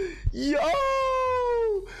 Yo!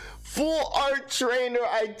 Full art trainer.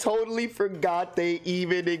 I totally forgot they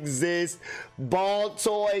even exist. Ball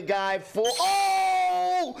toy guy. Full.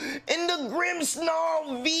 Oh! In the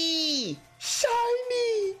Grimmsnarl V.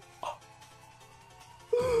 Shiny.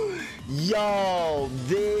 Yo,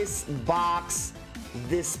 this box,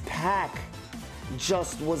 this pack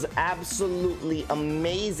just was absolutely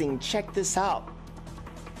amazing. Check this out.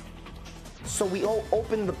 So we all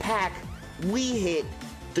opened the pack. We hit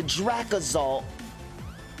the Dracozolt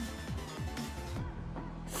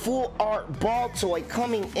full art ball toy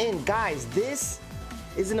coming in. Guys, this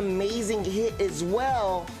is an amazing hit as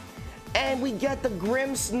well. And we get the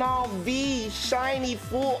Grimmsnarl V shiny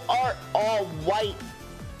full art all white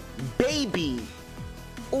baby.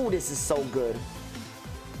 Oh, this is so good.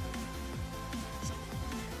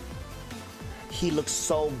 He looks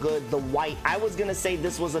so good. The white. I was gonna say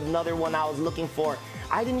this was another one I was looking for.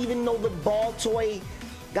 I didn't even know the ball toy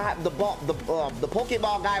guy, the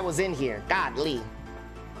Pokeball guy was in here. Godly.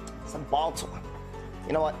 Some ball toy.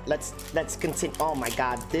 You know what? Let's continue. Oh my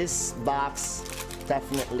God, this box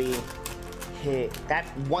definitely hit. That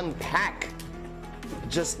one pack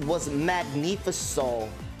just was magnificent.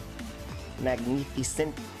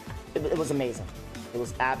 Magnificent. It was amazing. It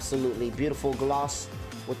was absolutely beautiful. Gloss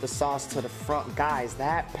with the sauce to the front. Guys,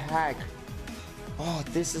 that pack. Oh,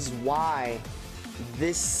 this is why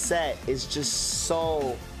this set is just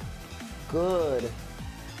so good.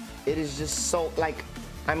 It is just so, like,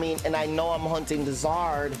 I mean, and I know I'm hunting the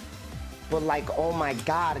Zard, but like, oh my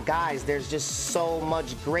God, guys, there's just so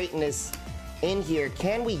much greatness in here.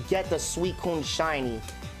 Can we get the Suicune shiny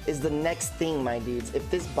is the next thing, my dudes. If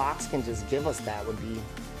this box can just give us that, would be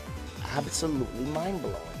absolutely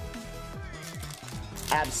mind-blowing.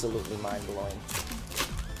 Absolutely mind-blowing.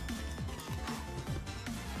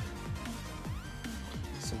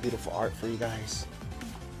 Some beautiful art for you guys.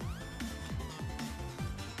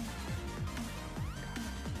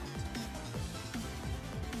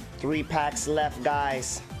 Three packs left,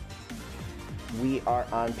 guys. We are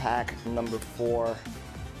on pack number 4.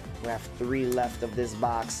 We have 3 left of this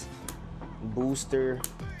box. Booster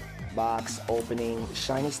box opening.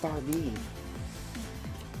 Shiny Star V.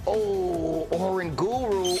 Oh,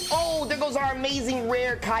 Oranguru. Oh, there goes our amazing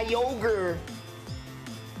rare Kyogre.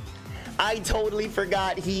 I totally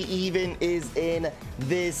forgot he even is in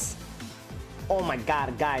this. Oh my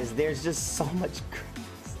God, guys, there's just so much greatness.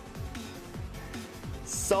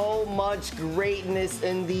 So much greatness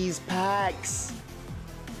in these packs.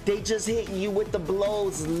 They just hit you with the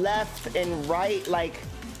blows left and right. Like,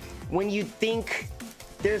 when you think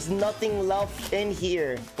there's nothing left in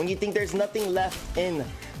here, when you think there's nothing left in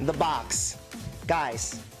the box,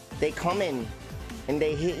 guys, they come in and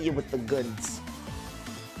they hit you with the goods.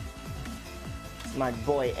 My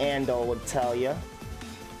boy Ando would tell you.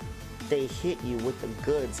 They hit you with the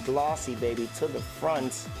goods. Glossy, baby, to the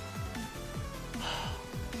front.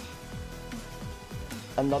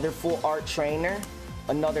 Another full art trainer.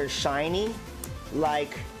 Another shiny.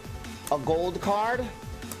 Like a gold card.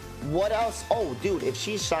 What else? Oh, dude, if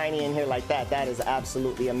she's shiny in here like that, that is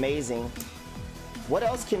absolutely amazing. What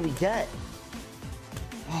else can we get?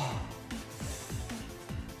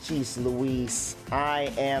 Jeez Louise,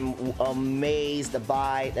 I am amazed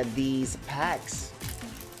by these packs.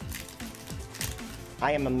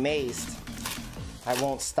 I am amazed. I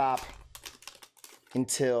won't stop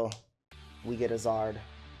until we get a Zard.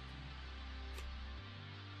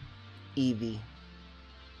 Eevee.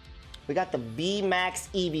 We got the VMAX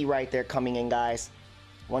Eevee right there coming in, guys.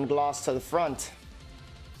 One gloss to the front.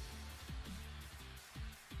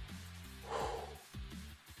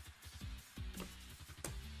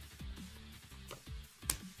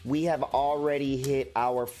 We have already hit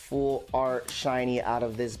our full art shiny out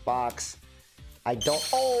of this box.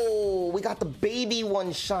 Oh, we got the baby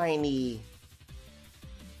one shiny.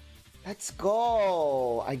 Let's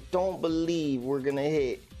go. I don't believe we're gonna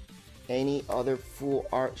hit any other full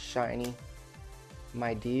art shiny.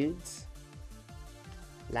 My dudes.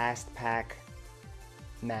 Last pack.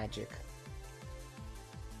 Magic.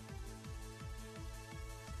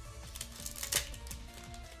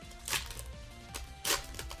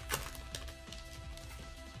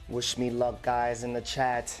 Wish me luck, guys, in the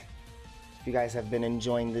chat. If you guys have been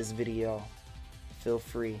enjoying this video, feel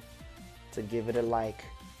free to give it a like,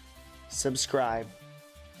 subscribe,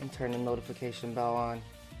 and turn the notification bell on.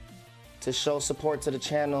 To show support to the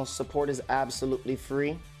channel, support is absolutely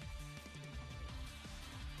free.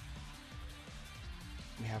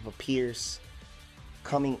 We have a Pierce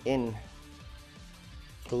coming in,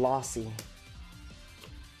 glossy.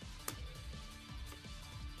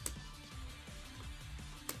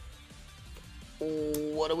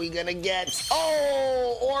 What are we gonna get?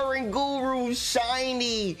 Oh, Oranguru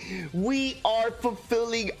shiny. We are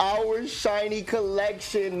fulfilling our shiny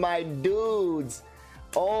collection, my dudes.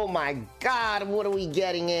 Oh my God, what are we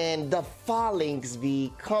getting in? The Felix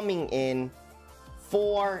V coming in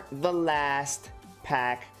for the last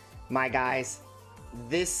pack. My guys,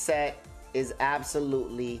 this set is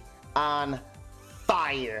absolutely on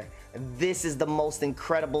fire. This is the most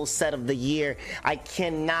incredible set of the year. I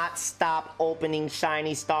cannot stop opening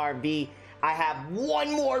Shiny Star V. I have one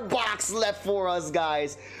more box left for us,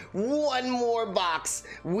 guys. One more box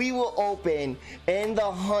we will open, and the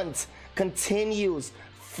hunt continues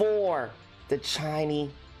for the shiny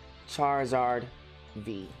Charizard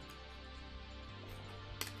V.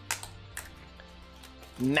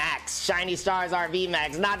 Max, Shiny Charizard V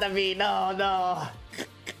Max, not the V, no.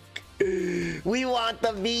 We want the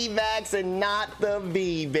VMAX and not the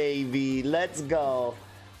V, baby. Let's go.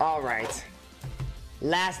 All right.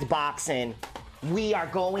 Last box in. We are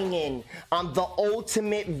going in on the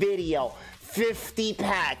ultimate video. 50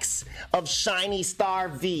 packs of Shiny Star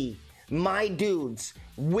V. My dudes,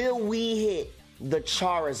 will we hit the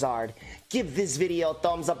Charizard? Give this video a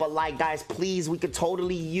thumbs up, a like, guys, please. We could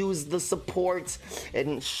totally use the support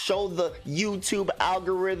and show the YouTube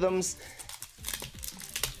algorithms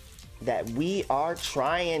that we are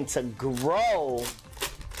trying to grow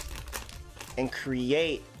and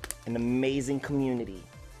create an amazing community.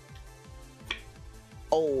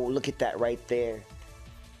 Oh, look at that right there.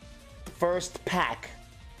 First pack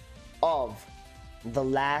of the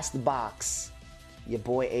last box your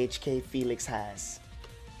boy HK Felix has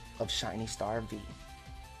of Shiny Star V.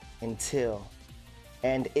 Until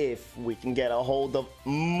and if we can get a hold of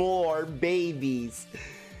more babies.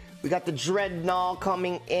 We got the Dreadnought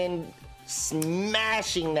coming in,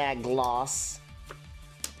 smashing that gloss.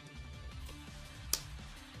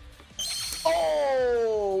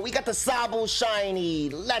 Oh, we got the Sabo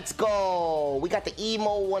shiny. Let's go. We got the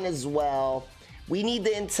Emo one as well. We need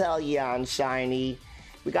the Inteleon shiny.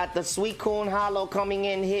 We got the Suicune Hollow coming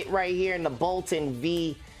in, hit right here in the Bolton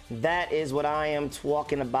V. That is what I am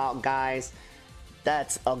talking about, guys.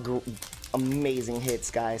 That's amazing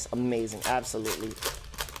hits, guys. Amazing, absolutely.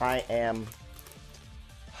 I am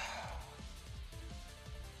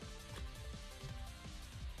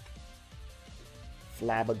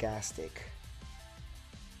flabbergastic.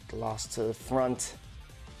 Gloss to the front.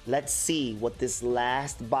 Let's see what this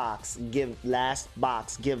last box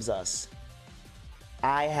gives us.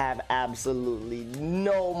 I have absolutely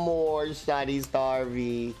no more Shiny Star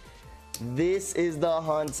V. This is the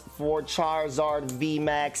hunt for Charizard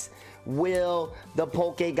VMAX. Will the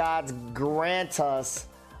Poke Gods grant us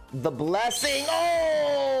the blessing?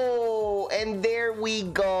 Oh, and there we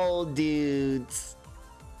go, dudes.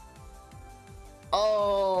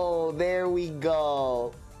 Oh, there we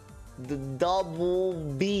go. The double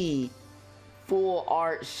B full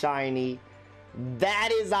art shiny. That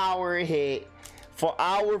is our hit for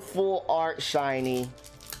our full art shiny.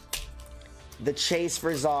 The chase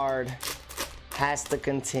for Zard has to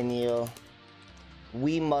continue.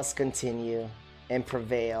 We must continue and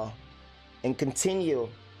prevail and continue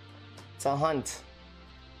to hunt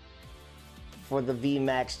for the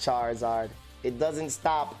VMAX Charizard. It doesn't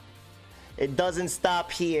stop. It doesn't stop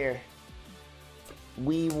here.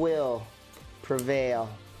 We will prevail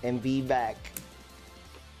and be back.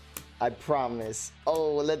 I promise.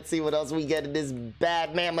 Oh, let's see what else we get in this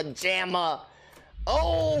bad mama jamma.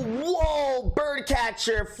 Oh, whoa,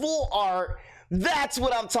 Birdcatcher, full art. That's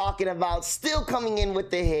what I'm talking about. Still coming in with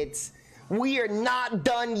the hits. We are not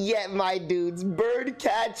done yet, my dudes.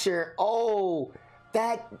 Birdcatcher. Oh,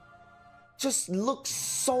 that just looks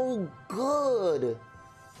so good.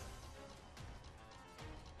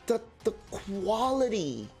 The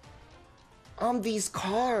quality on these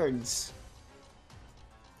cards.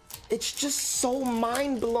 It's just so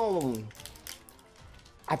mind-blowing.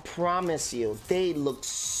 I promise you, they look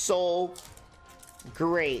so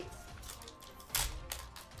great.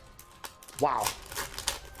 Wow.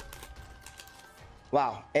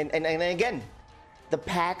 Wow. And again, the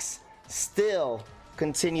packs still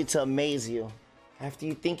continue to amaze you. After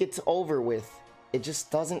you think it's over with, it just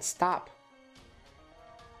doesn't stop.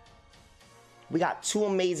 We got 2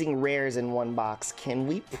 amazing rares in one box. Can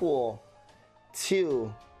we pull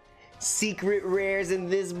 2 secret rares in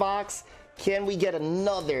this box? Can we get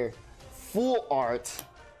another full art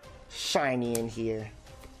shiny in here?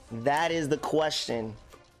 That is the question.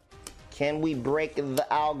 Can we break the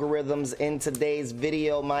algorithms in today's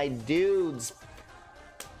video, my dudes?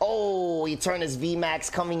 Oh, Eternus VMAX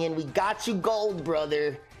coming in. We got you gold,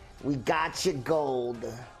 brother. We got you gold.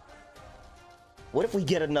 What if we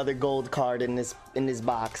get another gold card in this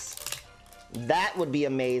box? That would be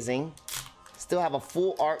amazing. Still have a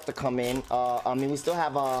full art to come in. I mean, we still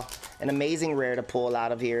have an amazing rare to pull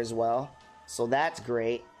out of here as well. So that's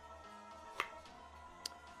great.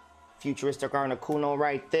 Futuristic Articuno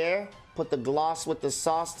right there. Put the gloss with the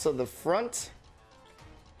sauce to the front.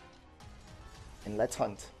 And let's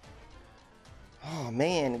hunt. Oh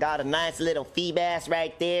man, got a nice little Feebas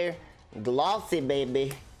right there. Glossy,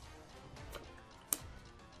 baby.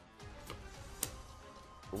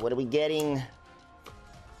 What are we getting?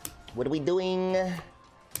 What are we doing?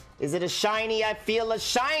 Is it a shiny? I feel a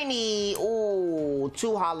shiny. Ooh,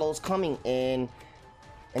 2 holos coming in.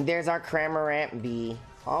 And there's our Cramorant V.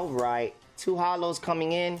 All right, 2 holos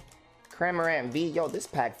coming in. Cramorant V. Yo, this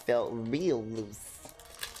pack felt real loose.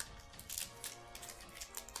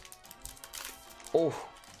 Oh.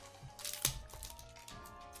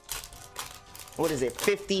 What is it?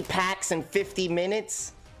 50 packs in 50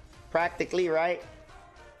 minutes? Practically, right?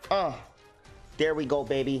 There we go,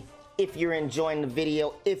 baby. If you're enjoying the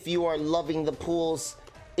video, if you are loving the pulls,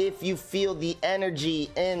 if you feel the energy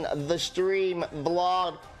in the stream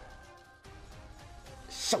vlog,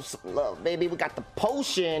 show some love, baby. We got the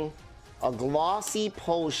potion, a glossy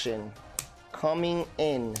potion coming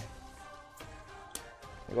in.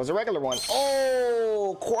 There goes a regular one.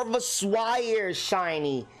 Oh, Corvuswire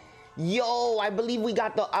shiny. Yo, I believe we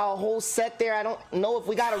got our whole set there. I don't know if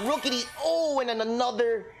we got a rookie. Oh, and then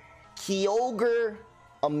another Kyogre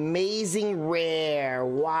amazing rare.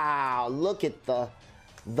 Wow, look at the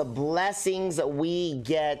blessings that we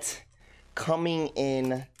get coming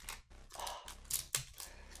in.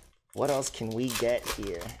 What else can we get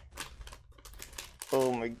here?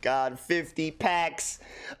 Oh my god, 50 packs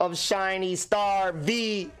of shiny Star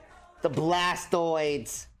V, the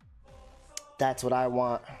Blastoids. That's what I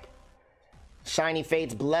want. Shiny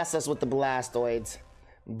Fates, bless us with the Blastoids.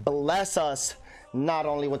 Bless us not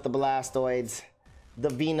only with the Blastoids, the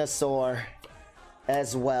Venusaur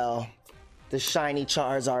as well. The shiny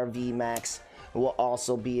Charizard VMAX will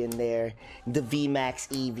also be in there. The VMAX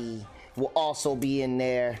Eevee will also be in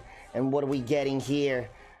there. And what are we getting here?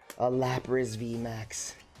 A Lapras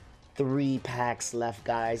VMAX. 3 packs left,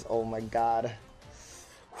 guys. Oh my god.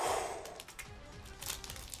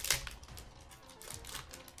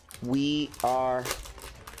 We are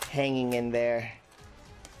hanging in there.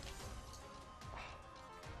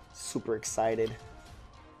 Super excited.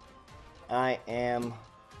 I am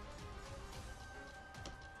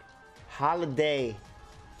holiday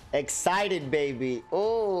excited, baby.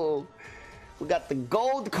 Oh, we got the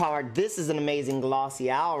gold card. This is an amazing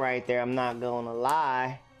glossy owl right there. I'm not gonna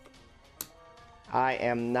lie. I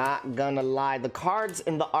am not gonna lie. The cards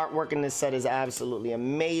and the artwork in this set is absolutely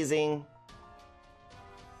amazing.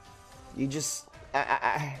 You just,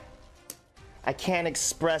 I can't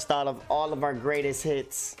express out of all of our greatest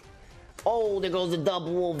hits. Oh, there goes the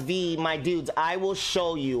double V, my dudes. I will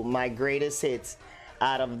show you my greatest hits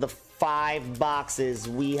out of the 5 boxes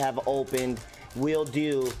we have opened. We'll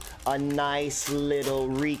do a nice little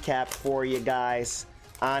recap for you guys.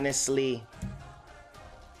 Honestly,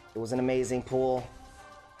 it was an amazing pull.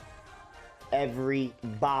 Every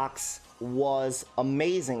box was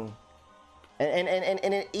amazing.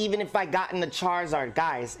 And even if I got in the Charizard,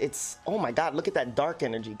 guys, it's, oh my God, look at that dark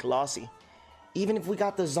energy, glossy. Even if we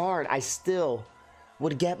got the Zard, I still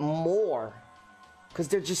would get more because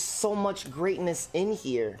there's just so much greatness in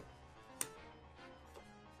here.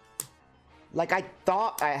 Like, I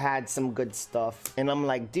thought I had some good stuff, and I'm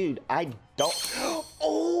like, dude, I don't.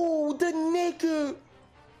 Oh, the nigga.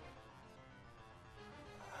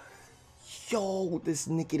 Yo, this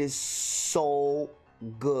nigga is so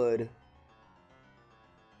good.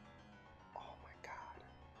 Oh my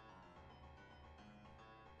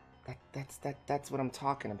God. That's what I'm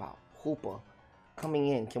talking about. Hoopa coming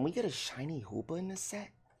in. Can we get a shiny Hoopa in this set?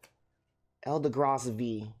 Eldegoss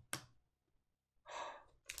V.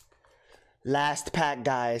 Last pack,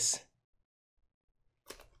 guys.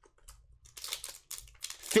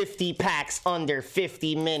 50 packs under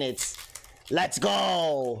 50 minutes. Let's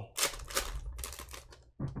go.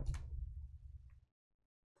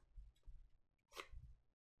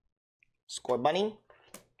 Score bunny.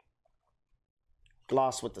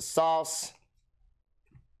 Gloss with the sauce.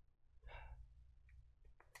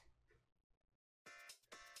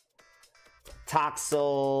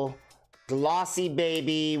 Toxel. Glossy,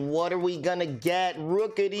 baby. What are we gonna get?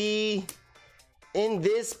 Rookity in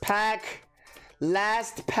this pack.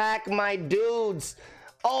 Last pack, my dudes.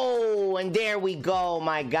 Oh, and there we go,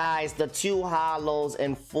 my guys. The 2 holos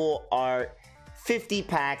and full art. 50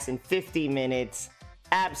 packs in 50 minutes.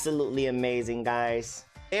 Absolutely amazing, guys.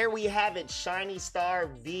 There we have it. Shiny Star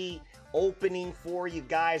V opening for you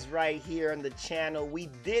guys right here on the channel. We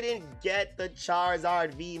didn't get the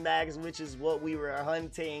Charizard VMAX, which is what we were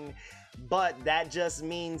hunting. But that just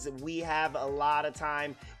means we have a lot of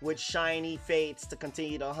time with Shiny Fates to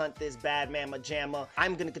continue to hunt this bad mamma jamma.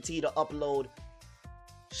 I'm going to continue to upload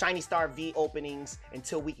Shiny Star V openings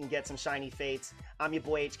until we can get some Shiny Fates. I'm your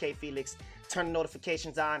boy HK Felix. Turn the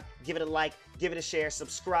notifications on, give it a like, give it a share,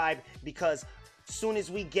 subscribe, because soon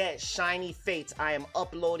as we get Shiny Fates, I am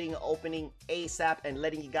uploading, opening ASAP, and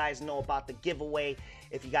letting you guys know about the giveaway.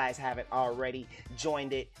 If you guys haven't already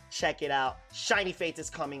joined it, check it out. Shiny Fates is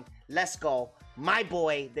coming. Let's go. My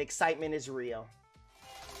boy, the excitement is real.